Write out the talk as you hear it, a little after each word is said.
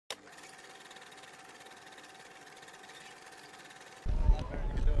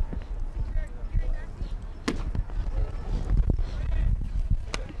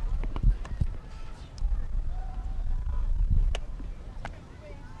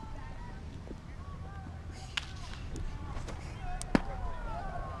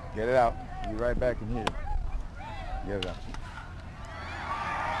Get it out. You're right back in here. Get it out.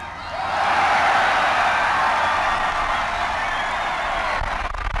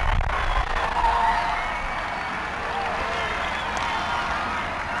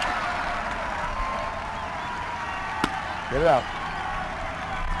 Get it out.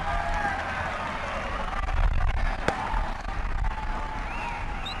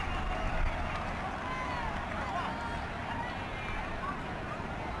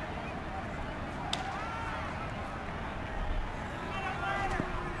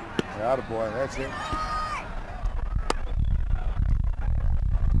 Attaboy, that's it.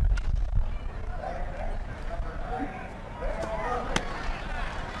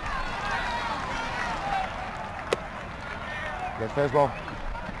 That fastball.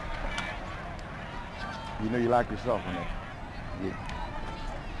 You know you like yourself in that.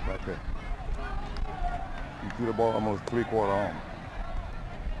 Yeah. Right there. You threw the ball almost 3/4 home.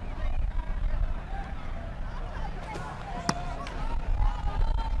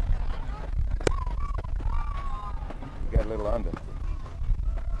 You got a little under.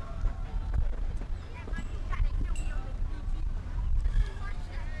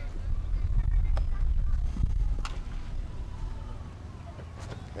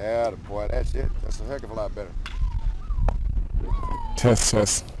 Yeah, boy, that's it. That's a heck of a lot better. Test. I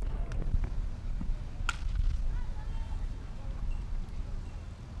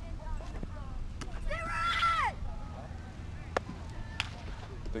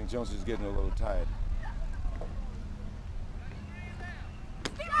think Jones is getting a little tired.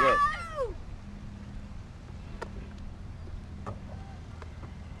 Good.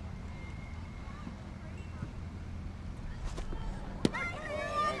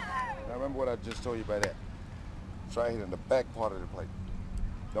 Now remember what I just told you by that. Try hitting the back part of the plate.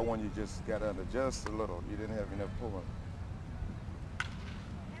 That one you just got under just a little. You didn't have enough pull.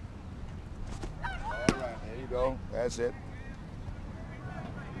 All right, there you go. That's it.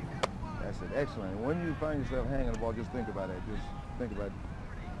 That's it. Excellent. When you find yourself hanging the ball, just think about it. Just think about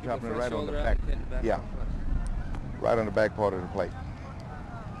dropping it right on the back. Yeah. Right on the back part of the plate.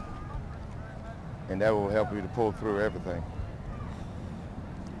 And that will help you to pull through everything.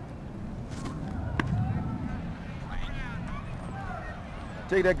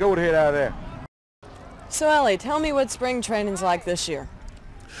 Take that goat head out of there. So, Ellie, tell me what spring training's like this year.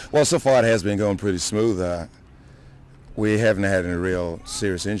 Well, so far it has been going pretty smooth. We haven't had any real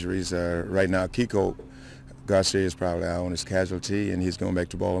serious injuries. Right now, Kiko Garcia is probably our only casualty, and he's going back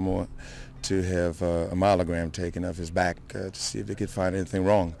to Baltimore to have a myelogram taken of his back to see if they could find anything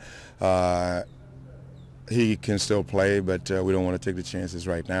wrong. He can still play, but we don't want to take the chances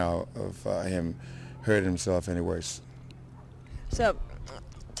right now of him hurting himself any worse. So,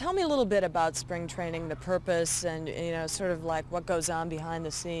 tell me a little bit about spring training, the purpose, and sort of like what goes on behind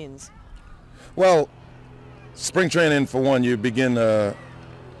the scenes. Well, spring training, for one, you begin.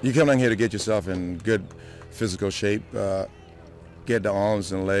 You come down here to get yourself in good physical shape, get the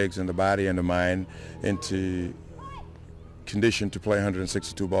arms and legs and the body and the mind into condition to play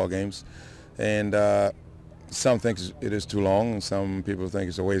 162 ball games, and some think it is too long, and some people think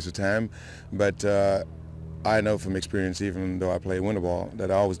it's a waste of time, but I know from experience, even though I play winter ball, that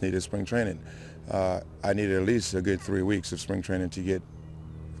I always needed spring training. I needed at least a good 3 weeks of spring training to get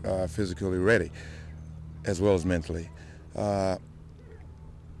physically ready, as well as mentally.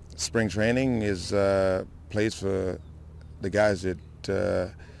 Spring training is a place for the guys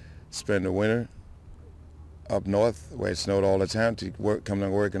that spend the winter up north, where it snowed all the time, to come to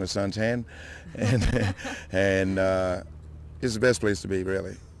work in the suntan, and it's the best place to be,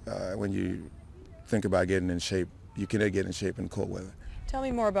 really. When you think about getting in shape, you can get in shape in cold weather. Tell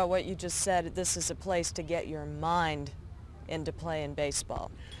me more about what you just said. This is a place to get your mind into playing baseball.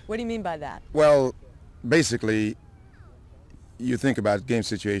 What do you mean by that? Well, basically, you think about game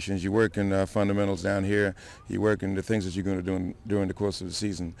situations, you work in fundamentals down here, you work in the things that you're going to do during the course of the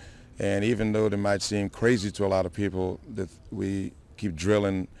season. And even though they might seem crazy to a lot of people, that we keep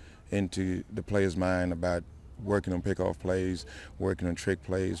drilling into the player's mind about working on pickoff plays, working on trick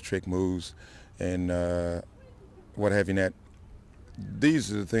plays, trick moves, and what have you not.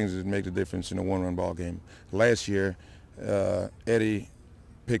 These are the things that make the difference in a one-run ball game. Last year, Eddie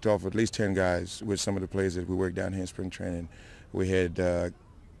picked off at least 10 guys with some of the plays that we worked down here in spring training. We had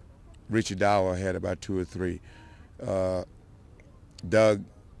Richie Dower had about 2 or 3. Doug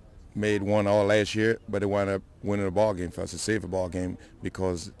made one all last year, but it wound up winning a ball game for us, to save a ball game,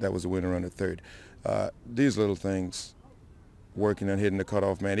 because that was a winner on the third. These little things, working on hitting the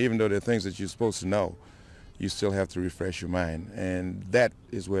cutoff man, even though they're things that you're supposed to know, you still have to refresh your mind, and that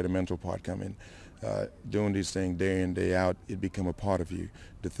is where the mental part come in. doing these things day in, day out, it become a part of you.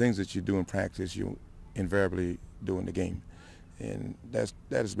 The things that you do in practice, you invariably do in the game. And that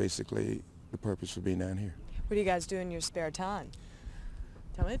is basically the purpose for being down here. What do you guys do in your spare time?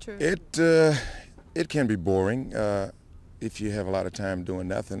 Tell me the truth. It can be boring if you have a lot of time doing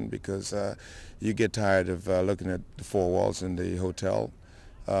nothing, because you get tired of looking at the four walls in the hotel.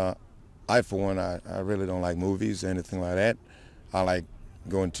 I, for one, I really don't like movies or anything like that. I like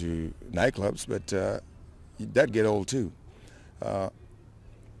going to nightclubs, but that get old too.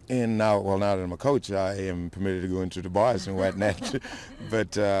 And now that I'm a coach, I am permitted to go into the bars and whatnot.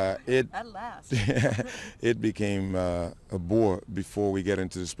 But it became a bore before we get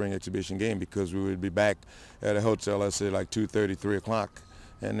into the spring exhibition game, because we would be back at a hotel, let's say like 2:30, 3 o'clock,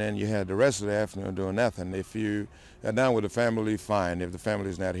 and then you had the rest of the afternoon doing nothing. If you are down with the family, fine. If the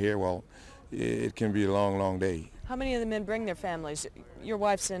family's not here, well, it can be a long, long day. How many of the men bring their families? Your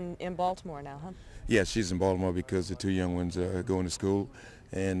wife's in Baltimore now, huh? Yes, she's in Baltimore because the two young ones are going to school.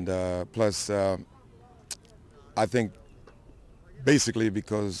 And plus, I think basically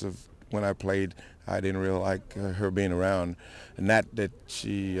because of when I played, I didn't really like her being around. Not that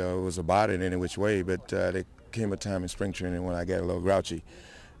she was about it in any which way, but there came a time in spring training when I got a little grouchy.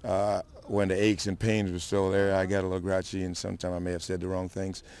 When the aches and pains were still there, I got a little grouchy, and sometimes I may have said the wrong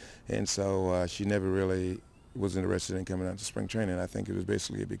things. And so she never really was interested in coming out to spring training. I think it was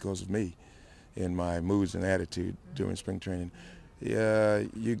basically because of me and my moods and attitude during spring training.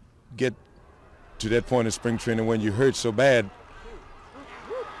 You get to that point in spring training when you hurt so bad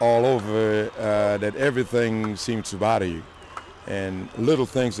all over that everything seems to bother you. And little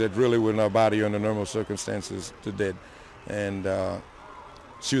things that really would not bother you under normal circumstances did. And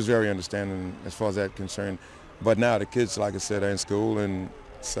she was very understanding as far as that concerned. But now the kids, like I said, are in school, and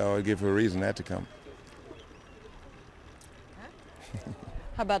so I give her a reason not to come.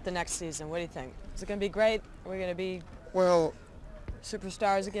 How about the next season? What do you think? Is it going to be great? Are we going to be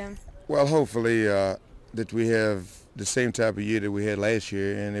superstars again? Well, hopefully that we have the same type of year that we had last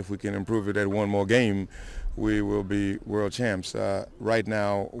year, and if we can improve it at one more game, we will be world champs. Right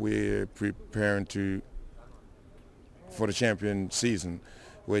now, we're preparing for the champion season,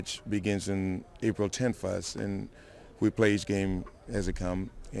 which begins in April 10th for us, and we play each game as it comes,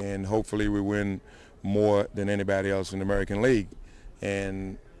 and hopefully we win more than anybody else in the American League.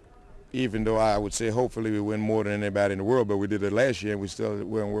 And even though I would say hopefully we win more than anybody in the world, but we did it last year and we still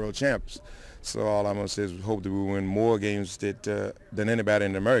weren't world champs. So all I'm going to say is hope that we win more games than anybody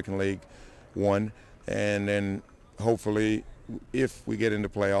in the American League won. And then hopefully if we get into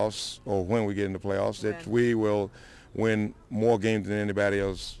playoffs, or when we get into playoffs, that we will win more games than anybody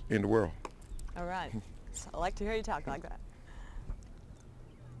else in the world. All right. So I like to hear you talk like that.